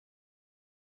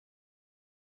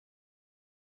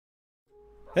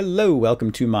Hello,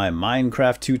 welcome to my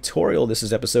Minecraft tutorial. This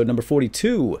is episode number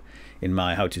 42 in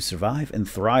my How to Survive and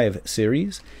Thrive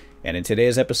series. And in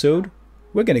today's episode,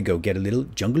 we're going to go get a little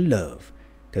jungle love.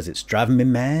 Because it's driving me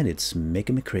mad, it's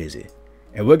making me crazy.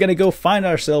 And we're going to go find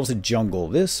ourselves a jungle.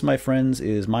 This, my friends,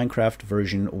 is Minecraft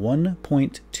version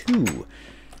 1.2.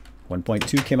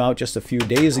 1.2 came out just a few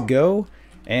days ago.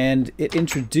 And it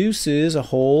introduces a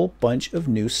whole bunch of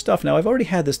new stuff. Now, I've already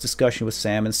had this discussion with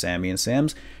Sam and Sammy, and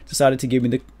Sam's decided to give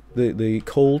me the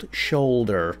cold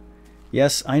shoulder.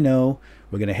 Yes, I know.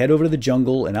 We're going to head over to the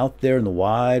jungle, and out there in the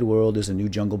wide world is a new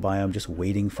jungle biome just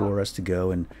waiting for us to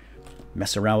go and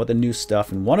mess around with the new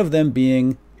stuff, and one of them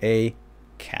being a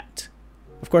cat.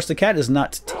 Of course, the cat is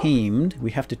not tamed. We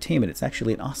have to tame it. It's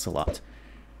actually an ocelot.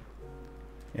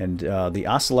 And the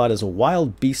ocelot is a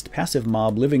wild beast, passive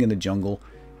mob living in the jungle,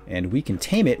 and we can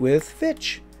tame it with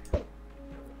Fitch.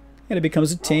 And it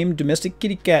becomes a tame domestic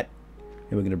kitty cat.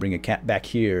 And we're going to bring a cat back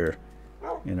here,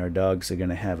 and our dogs are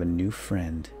going to have a new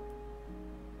friend.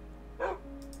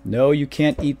 No, you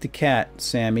can't eat the cat,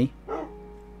 Sammy,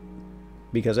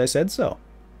 because I said so.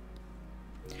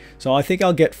 So I think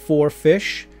I'll get 4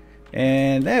 fish,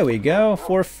 and there we go,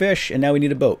 4 fish, and now we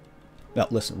need a boat. Now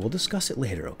listen, we'll discuss it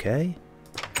later, okay?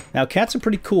 Now, cats are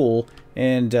pretty cool,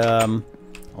 and I'll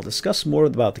discuss more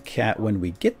about the cat when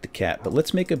we get the cat, but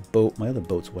let's make a boat. My other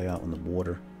boat's way out on the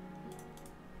water.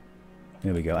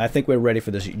 There we go. I think we're ready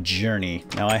for this journey.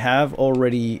 Now, I have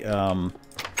already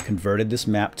converted this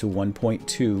map to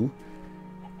 1.2,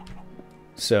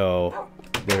 so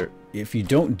if you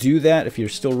don't do that, if you're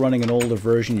still running an older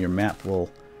version, your map will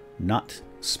not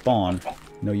spawn.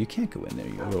 No, you can't go in there,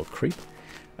 you little creep.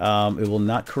 It will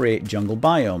not create jungle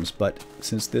biomes, but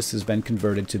since this has been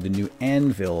converted to the new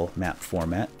Anvil map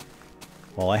format,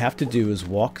 all I have to do is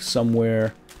walk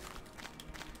somewhere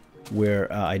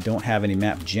where I don't have any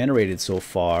map generated so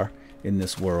far in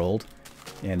this world,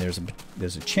 and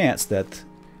there's a chance that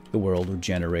the world will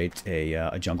generate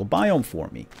a jungle biome for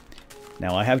me.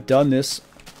 Now, I have done this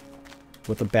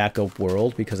with a backup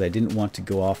world because I didn't want to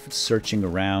go off searching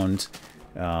around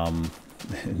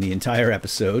the entire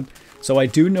episode. So I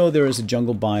do know there is a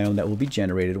jungle biome that will be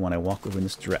generated when I walk over in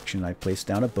this direction. I place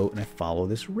down a boat and I follow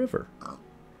this river.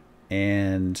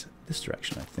 And this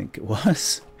direction, I think it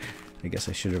was. I guess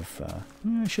I should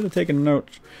have taken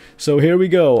notes. So here we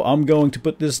go. I'm going to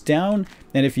put this down.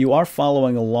 And if you are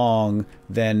following along,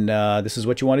 then this is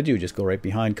what you want to do. Just go right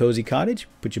behind Cozy Cottage.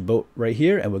 Put your boat right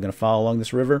here. And we're going to follow along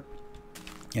this river.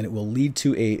 And it will lead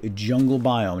to a jungle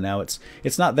biome. Now,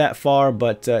 it's not that far,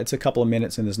 but it's a couple of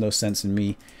minutes. And there's no sense in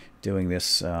me doing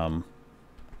this and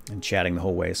chatting the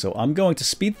whole way. So I'm going to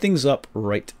speed things up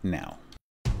right now.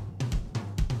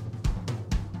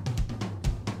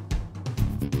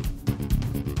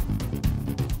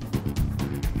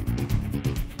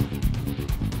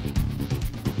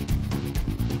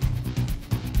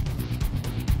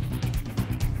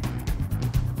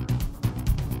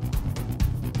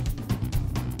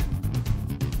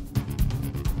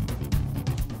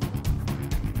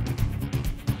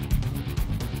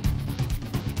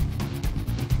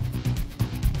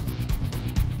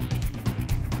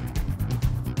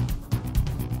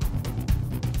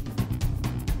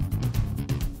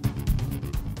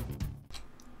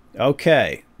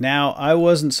 Okay, now I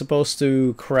wasn't supposed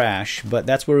to crash, but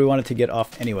that's where we wanted to get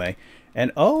off anyway.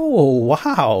 And oh,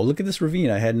 wow, look at this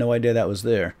ravine. I had no idea that was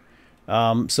there.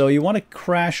 So you want to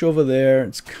crash over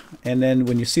there, and then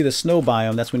when you see the snow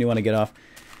biome, that's when you want to get off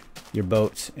your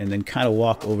boat and then kind of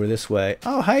walk over this way.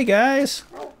 Oh, hi guys.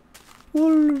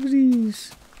 What are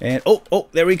these? And oh,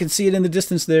 there we can see it in the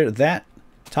distance there. That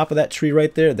top of that tree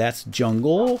right there, that's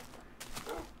jungle.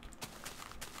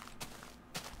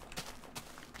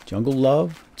 Jungle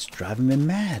love, it's driving me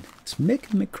mad. It's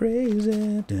making me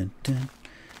crazy. Dun, dun.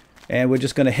 And we're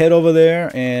just going to head over there,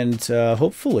 and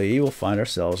hopefully we'll find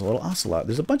ourselves a little ocelot.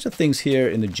 There's a bunch of things here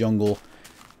in the jungle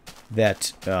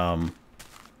that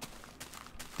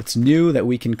it's new that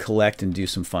we can collect and do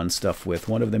some fun stuff with.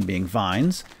 One of them being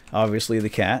vines, obviously the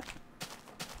cat.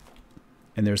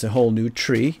 And there's a whole new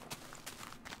tree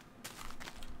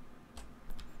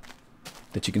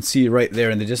that you can see right there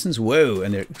in the distance. Whoa,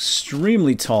 and they're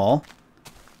extremely tall.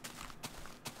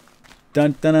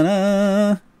 Dun dun dun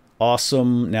dun.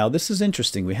 Awesome. Now this is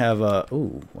interesting. We have a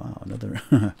oh wow,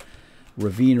 another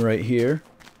ravine right here.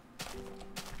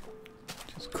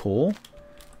 Which is cool.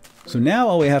 So now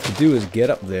all we have to do is get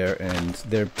up there, and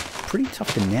they're pretty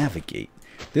tough to navigate.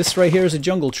 This right here is a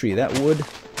jungle tree. That wood.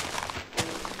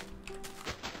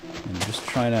 I'm just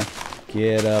trying to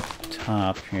get up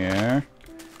top here.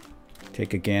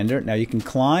 Take a gander. Now you can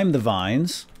climb the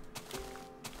vines.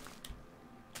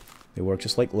 They work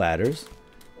just like ladders.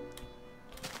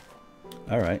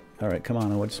 Alright, alright, come on.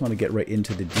 I just want to get right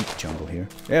into the deep jungle here.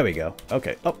 There we go.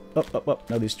 Okay, up, up, up, up.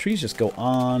 Now these trees just go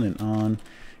on and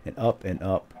up and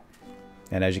up.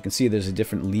 And as you can see, there's a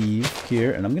different leaf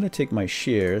here. And I'm going to take my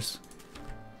shears.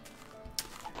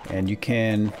 And you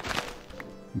can...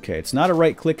 Okay, it's not a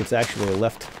right click, it's actually a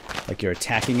left, like you're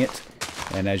attacking it.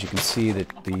 And as you can see,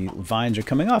 that the vines are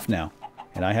coming off now.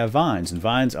 And I have vines, and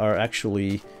vines are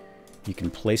actually... You can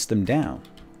place them down.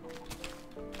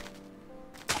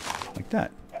 Like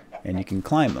that. And you can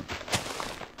climb them.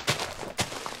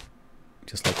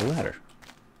 Just like a ladder.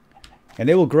 And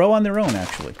they will grow on their own,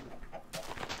 actually.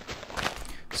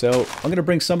 So, I'm going to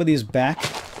bring some of these back.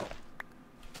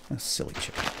 Oh, silly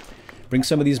chicken. Bring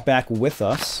some of these back with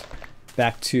us.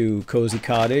 Back to Cozy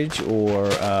Cottage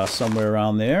or somewhere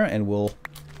around there. And we'll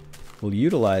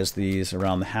utilize these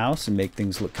around the house and make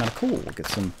things look kind of cool. We'll get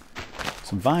some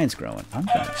vines growing. I'm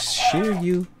going to shear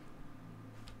you.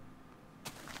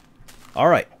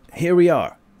 Alright, here we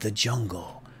are. The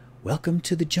jungle. Welcome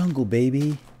to the jungle,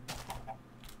 baby.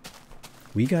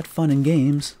 We got fun and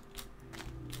games.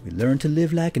 We learn to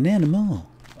live like an animal.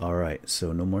 Alright,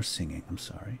 so no more singing. I'm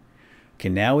sorry. Okay,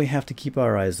 now we have to keep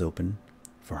our eyes open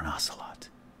for an ocelot.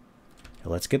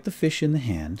 Now let's get the fish in the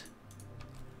hand.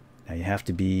 Now you have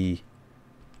to be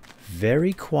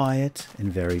very quiet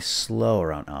and very slow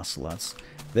around ocelots.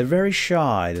 They're very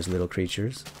shy, these little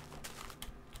creatures.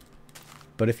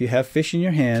 But if you have fish in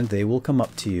your hand, they will come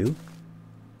up to you.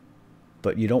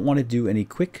 But you don't want to do any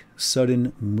quick,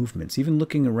 sudden movements. Even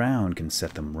looking around can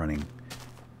set them running.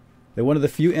 They're one of the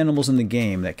few animals in the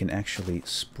game that can actually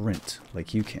sprint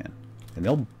like you can. And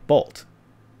they'll bolt.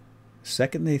 The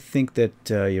second they think that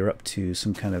you're up to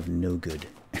some kind of no good.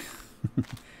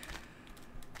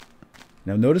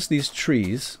 Now notice these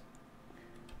trees.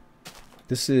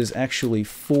 This is actually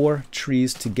 4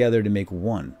 trees together to make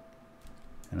one.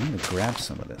 And I'm going to grab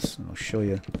some of this and I'll show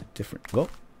you the different... Whoa!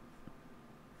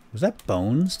 Was that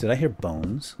bones? Did I hear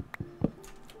bones?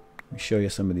 Let me show you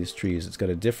some of these trees. It's got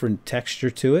a different texture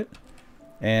to it.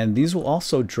 And these will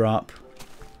also drop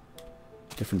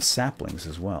different saplings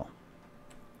as well.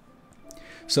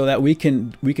 So that we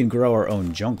can grow our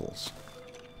own jungles.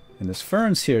 And there's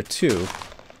ferns here too.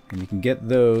 And you can get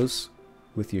those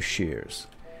with your shears.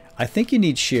 I think you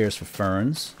need shears for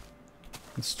ferns.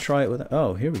 Let's try it with...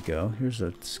 Oh, here we go. Here's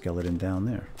a skeleton down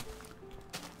there.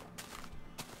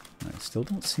 I still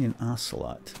don't see an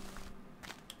ocelot.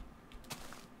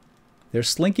 They're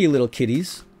slinky little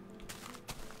kitties.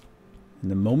 And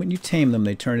the moment you tame them,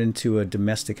 they turn into a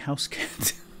domestic house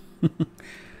cat.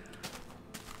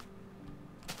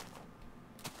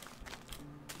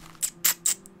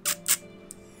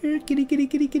 Kitty, kitty,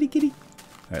 kitty, kitty, kitty.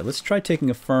 Alright, let's try taking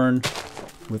a fern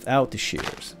without the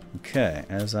shears. Okay,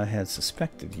 as I had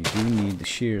suspected, you do need the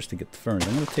shears to get the ferns.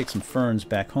 I'm going to take some ferns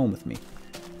back home with me.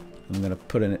 I'm going to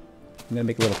put in it. I'm going to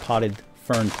make a little potted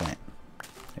fern plant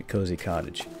at Cozy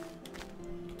Cottage.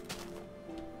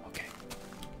 Okay.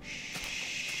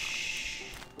 Shh.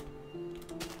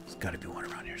 There's got to be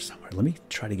one around here somewhere. Let me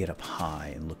try to get up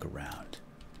high and look around.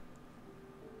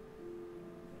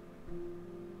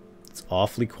 It's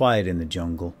awfully quiet in the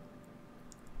jungle.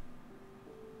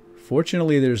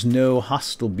 Fortunately, there's no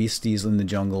hostile beasties in the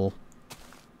jungle.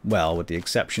 Well, with the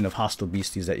exception of hostile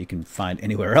beasties that you can find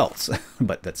anywhere else.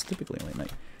 But that's typically only at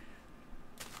night.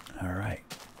 Alright.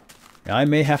 Now, I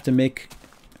may have to make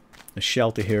a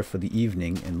shelter here for the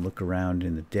evening and look around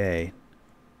in the day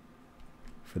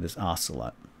for this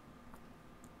ocelot.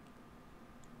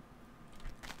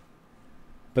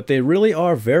 But they really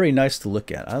are very nice to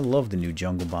look at. I love the new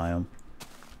jungle biome.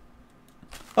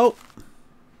 Oh!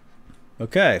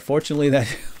 Okay, fortunately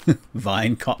that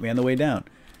vine caught me on the way down.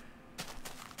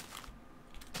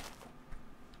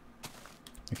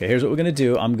 Okay, here's what we're going to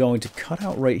do. I'm going to cut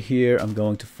out right here. I'm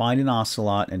going to find an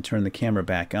ocelot and turn the camera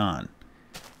back on.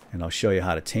 And I'll show you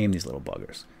how to tame these little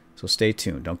buggers. So stay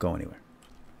tuned. Don't go anywhere.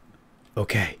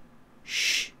 Okay.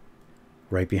 Shh.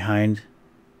 Right behind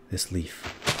this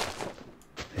leaf.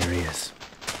 There he is.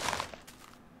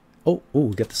 Oh,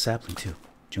 we got the sapling too.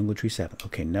 Jungle tree sapling.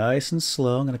 Okay, nice and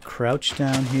slow. I'm going to crouch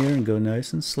down here and go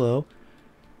nice and slow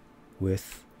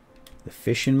with the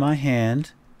fish in my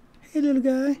hand. Hey, little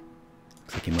guy.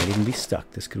 Looks like he might even be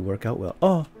stuck. This could work out well.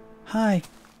 Oh, hi.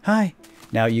 Hi.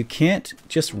 Now, you can't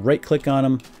just right-click on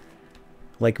him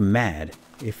like mad.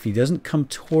 If he doesn't come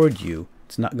toward you,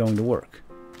 it's not going to work.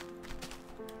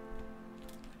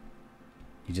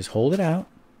 You just hold it out.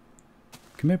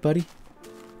 Come here, buddy.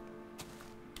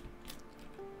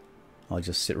 I'll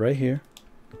just sit right here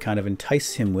and kind of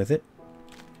entice him with it.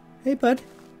 Hey, bud.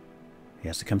 He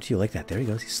has to come to you like that. There he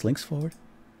goes. He slinks forward.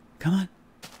 Come on.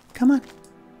 Come on.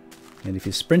 And if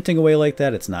he's sprinting away like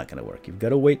that, it's not going to work. You've got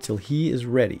to wait till he is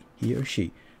ready. He or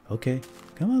she. Okay.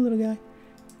 Come on, little guy.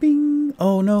 Bing.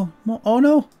 Oh, no. Oh,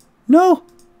 no. No.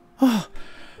 Oh.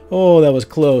 Oh, that was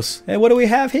close. Hey, what do we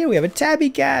have here? We have a tabby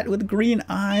cat with green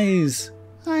eyes.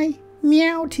 Hi.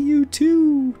 Meow to you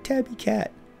too, tabby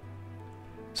cat.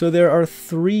 So there are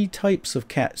 3 types of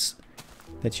cats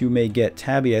that you may get.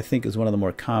 Tabby, I think, is one of the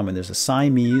more common. There's a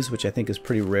Siamese, which I think is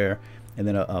pretty rare, and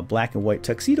then a black and white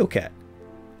tuxedo cat.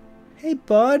 Hey,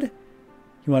 bud.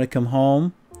 You want to come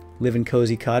home? Live in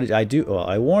cozy cottage? I do. Well,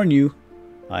 I warn you.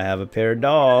 I have a pair of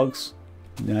dogs.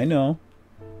 I know.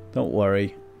 Don't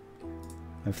worry.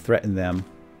 I've threatened them.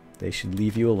 They should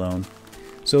leave you alone.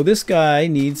 So this guy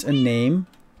needs a name.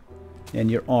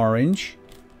 And you're orange.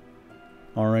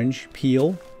 Orange.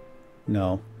 Peel.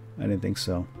 No, I didn't think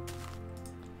so.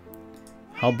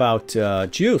 How about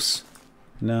Juice?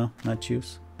 No, not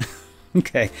Juice.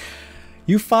 Okay.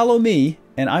 You follow me,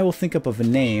 and I will think up of a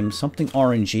name, something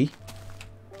orangey.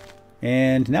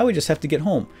 And now we just have to get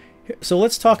home. So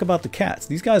let's talk about the cats.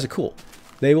 These guys are cool.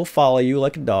 They will follow you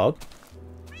like a dog.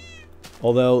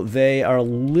 Although they are a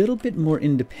little bit more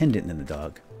independent than the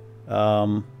dog.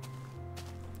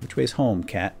 Which way's home,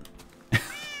 cat?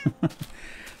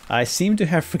 I seem to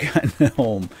have forgotten the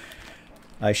home.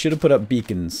 I should have put up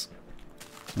beacons.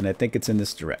 And I think it's in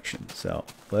this direction. So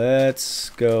let's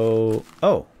go.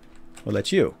 Oh, well,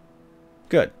 that's you.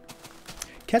 Good.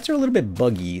 Cats are a little bit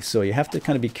buggy, so you have to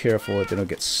kind of be careful that they don't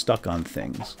get stuck on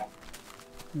things.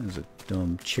 There's a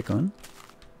dumb chicken.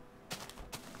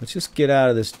 Let's just get out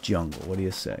of this jungle. What do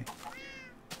you say?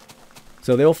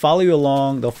 So they'll follow you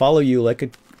along. They'll follow you like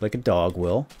a dog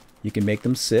will. You can make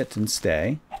them sit and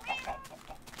stay.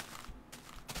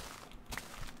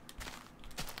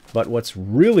 But what's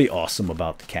really awesome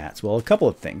about the cats, well, a couple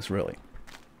of things, really.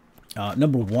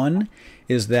 Number one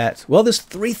is that, well, there's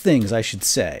 3 things I should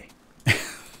say.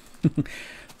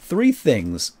 3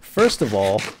 things. First of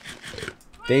all,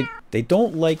 they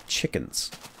don't like chickens.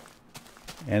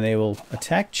 And they will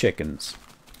attack chickens.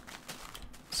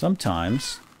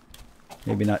 Sometimes.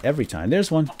 Maybe not every time.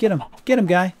 There's one. Get him. Get him,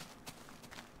 guy.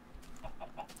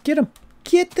 Get him.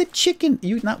 Get the chicken.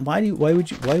 You not why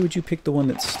would you pick the one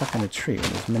that's stuck in a tree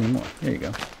when there's many more? There you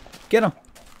go. Get him.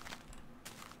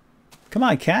 Come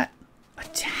on, cat.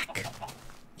 Attack.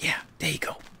 Yeah, there you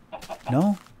go.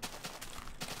 No?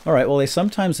 Alright, well, they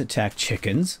sometimes attack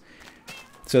chickens.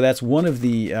 So that's one of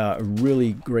the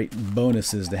really great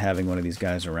bonuses to having one of these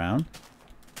guys around.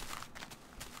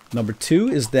 Number 2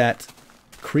 is that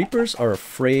creepers are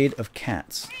afraid of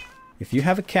cats. If you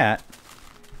have a cat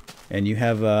and you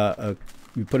have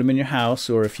you put him in your house,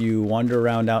 or if you wander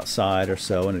around outside or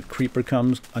so and a creeper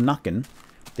comes a-knocking,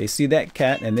 they see that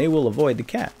cat and they will avoid the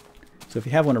cat. So if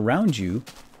you have one around you,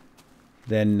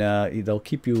 then they'll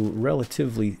keep you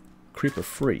relatively creeper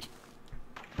free.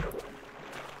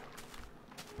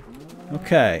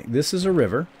 Okay, this is a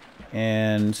river,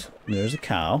 and there's a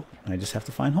cow. I just have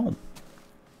to find home.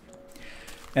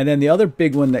 And then the other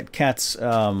big one that cats,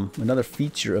 another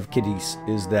feature of kitties,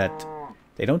 is that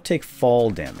they don't take fall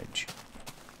damage.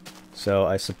 So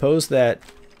I suppose that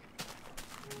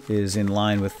is in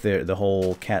line with the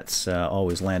whole cats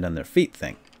always land on their feet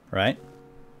thing, right?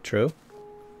 True?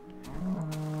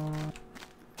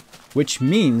 Which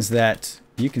means that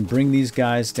you can bring these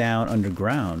guys down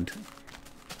underground.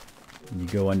 You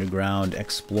go underground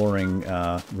exploring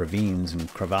ravines and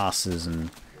crevasses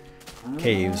and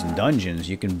caves and dungeons.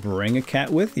 You can bring a cat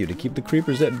with you to keep the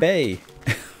creepers at bay.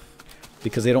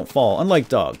 Because they don't fall. Unlike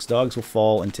dogs. Dogs will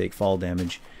fall and take fall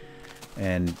damage.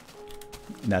 And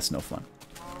that's no fun.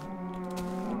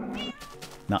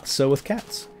 Not so with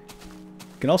cats.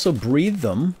 You can also breed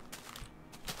them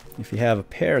if you have a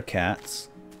pair of cats.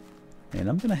 And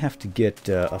I'm going to have to get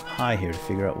up high here to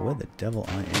figure out where the devil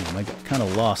I am. I got kind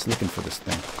of lost looking for this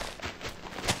thing.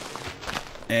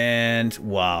 And,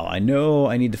 wow, I know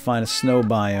I need to find a snow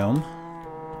biome.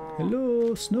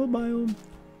 Hello, snow biome.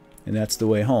 And that's the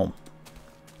way home.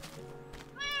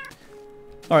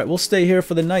 Alright, we'll stay here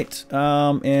for the night.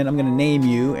 And I'm going to name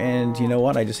you. And you know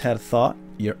what? I just had a thought.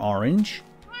 You're orange.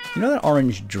 You know that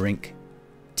orange drink?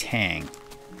 Tang.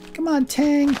 Come on,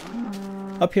 Tang.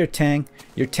 Up here, Tang.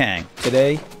 You're Tang.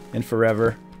 Today and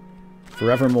forever.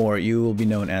 Forevermore, you will be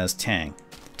known as Tang.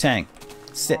 Tang,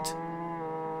 sit.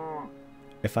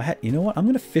 If I had... You know what? I'm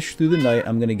going to fish through the night.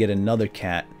 I'm going to get another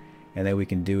cat. And then we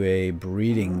can do a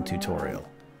breeding tutorial.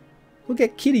 We'll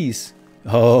get kitties.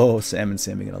 Oh, Sam and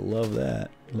Sam are going to love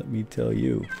that. Let me tell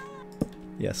you.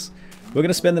 Yes. We're going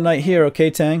to spend the night here, okay,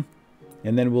 Tang?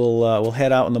 And then we'll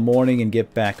head out in the morning and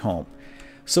get back home.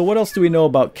 So what else do we know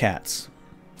about cats?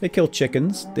 They kill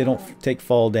chickens. They don't take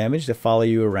fall damage. They follow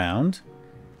you around.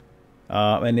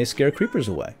 And they scare creepers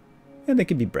away. And they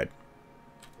can be bred.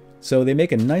 So they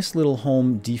make a nice little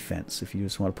home defense if you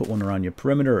just want to put one around your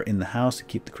perimeter or in the house to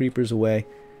keep the creepers away.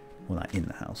 Well, not in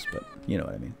the house, but you know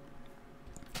what I mean.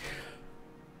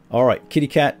 Alright, kitty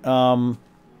cat. And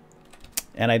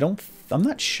I'm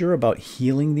not sure about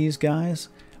healing these guys.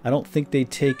 I don't think they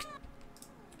take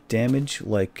damage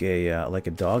like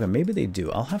a dog, and maybe they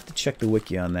do. I'll have to check the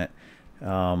wiki on that.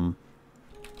 I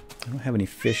don't have any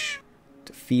fish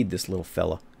to feed this little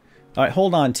fella. All right,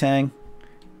 hold on, Tang.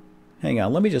 Hang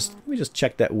on. Let me just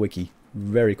check that wiki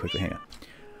very quickly. Hang on.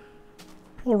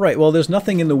 All right. Well, there's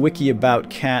nothing in the wiki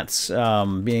about cats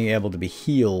being able to be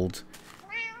healed.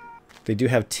 They do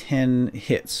have 10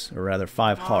 hits, or rather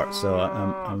 5 hearts.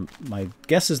 So my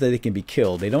guess is that they can be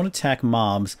killed. They don't attack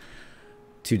mobs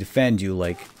to defend you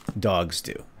like dogs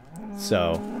do.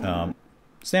 So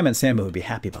Sam and Samba would be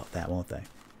happy about that, won't they?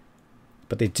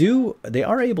 But they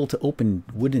are able to open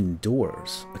wooden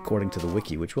doors, according to the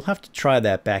wiki, which we'll have to try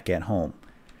that back at home.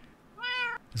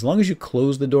 As long as you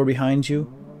close the door behind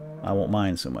you, I won't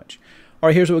mind so much. All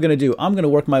right, here's what we're going to do. I'm going to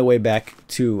work my way back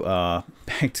to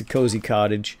Cozy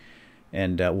Cottage,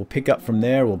 and we'll pick up from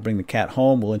there. We'll bring the cat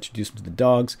home. We'll introduce him to the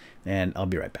dogs, and I'll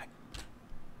be right back.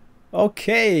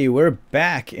 Okay, we're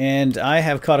back, and I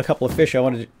have caught a couple of fish. I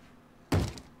wanted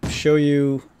to show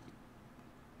you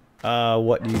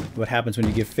what happens when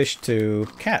you give fish to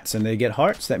cats and they get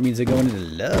hearts. That means they go into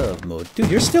love mode.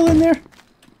 Dude, you're still in there?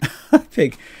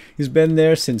 Pig, he's been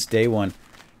there since day one.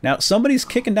 Now, somebody's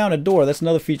kicking down a door. That's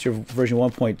another feature of version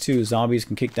 1.2. Zombies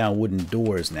can kick down wooden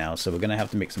doors now, so we're going to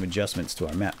have to make some adjustments to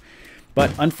our map.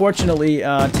 But unfortunately,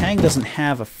 Tang doesn't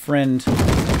have a friend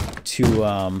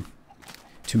to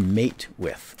mate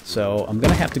with. So I'm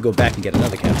going to have to go back and get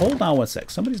another cat. Hold on one sec.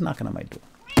 Somebody's knocking on my door.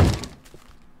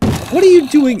 What are you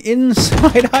doing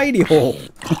inside hidey hole?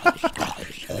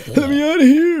 Let me out of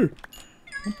here!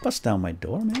 Don't bust down my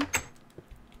door, man.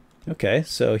 Okay,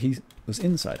 so he was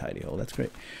inside hidey hole. That's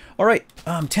great. All right,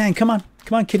 Tang, come on.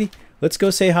 Come on, kitty. Let's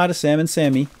go say hi to Sam and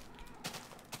Sammy.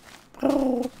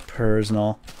 Oh, purrs and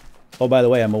all. Oh, by the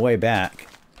way, on my way back,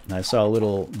 I saw a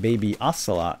little baby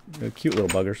Ocelot. They're cute little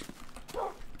buggers.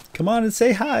 Come on and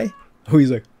say hi. Oh,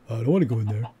 he's like, oh, I don't want to go in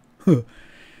there.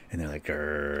 And they're like,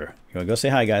 grrr. You want to go say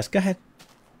hi, guys? Go ahead.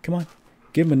 Come on.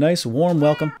 Give him a nice, warm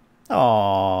welcome.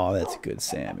 Oh, that's good,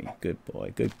 Sammy. Good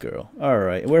boy. Good girl. All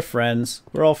right. We're friends.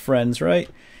 We're all friends, right?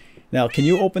 Now, can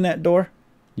you open that door?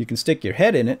 You can stick your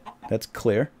head in it. That's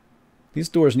clear. These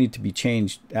doors need to be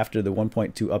changed after the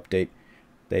 1.2 update.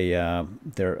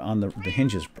 They're on the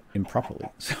hinges improperly.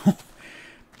 So,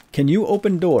 can you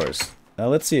open doors? Now,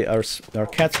 let's see. Are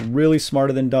cats really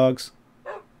smarter than dogs?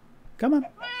 Come on.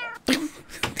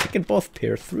 They can both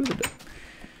peer through the door.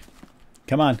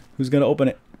 Come on. Who's going to open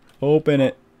it? Open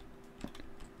it.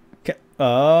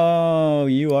 Oh,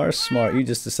 you are smart. You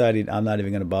just decided I'm not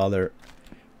even going to bother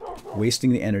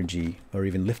wasting the energy or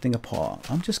even lifting a paw.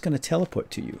 I'm just going to teleport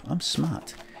to you. I'm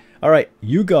smart. All right.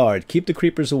 You guard. Keep the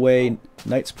creepers away.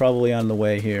 Night's probably on the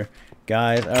way here.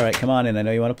 Guys, all right. Come on in. I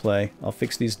know you want to play. I'll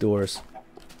fix these doors.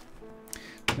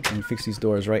 I can fix these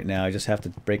doors right now. I just have to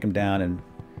break them down and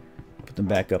put them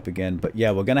back up again. But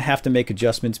yeah, we're going to have to make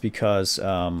adjustments because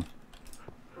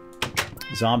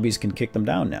zombies can kick them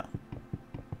down now.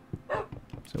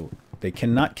 So they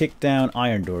cannot kick down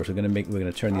iron doors. We're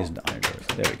gonna turn these into iron doors.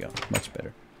 There we go. Much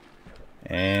better.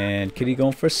 And kitty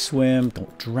going for a swim.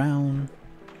 Don't drown.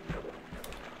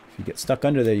 If you get stuck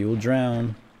under there, you will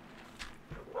drown.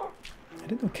 I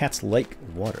didn't know cats like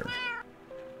water.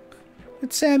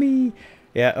 It's Sammy.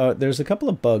 Yeah, there's a couple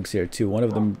of bugs here too. One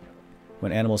of them,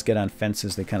 when animals get on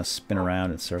fences, they kind of spin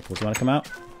around in circles. You want to come out?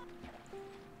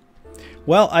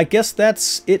 Well, I guess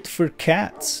that's it for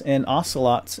cats and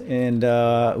ocelots. And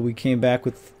we came back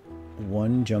with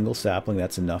one jungle sapling.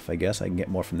 That's enough, I guess. I can get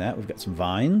more from that. We've got some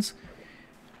vines.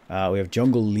 We have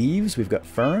jungle leaves. We've got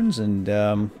ferns. And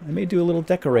I may do a little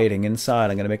decorating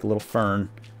inside. I'm going to make a little fern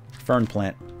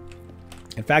plant.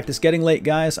 In fact, it's getting late,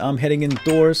 guys. I'm heading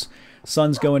indoors.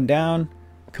 Sun's going down.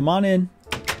 Come on in.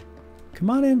 Come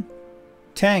on in.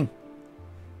 Tang.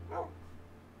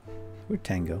 Where'd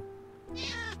Tang go?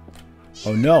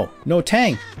 Oh no. No,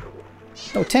 Tang.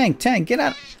 No, Tang. Tang, get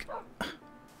out.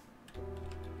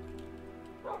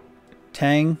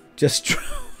 Tang, just...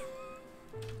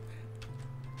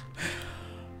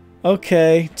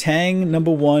 Okay, Tang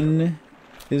number 1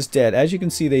 is dead. As you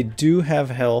can see, they do have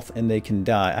health and they can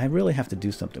die. I really have to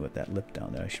do something with that lip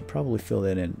down there. I should probably fill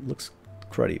that in. It looks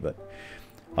cruddy, but...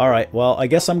 Alright, well, I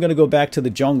guess I'm going to go back to the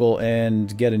jungle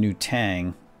and get a new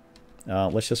Tang.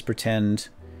 Let's just pretend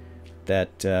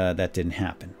that that didn't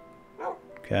happen.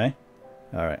 Okay?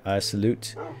 Alright, I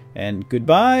salute. And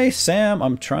goodbye, Sam.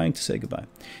 I'm trying to say goodbye.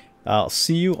 I'll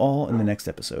see you all in the next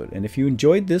episode. And if you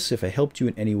enjoyed this, if I helped you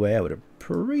in any way, I would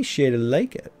appreciate a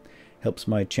like. It helps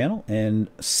my channel. And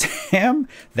Sam,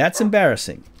 that's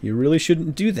embarrassing. You really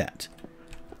shouldn't do that.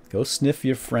 Go sniff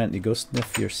your friend. You go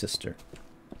sniff your sister.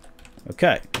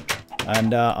 Okay.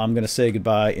 And I'm going to say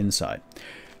goodbye inside.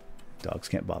 Dogs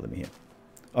can't bother me here.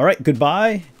 All right,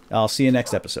 goodbye. I'll see you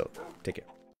next episode. Take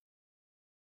care.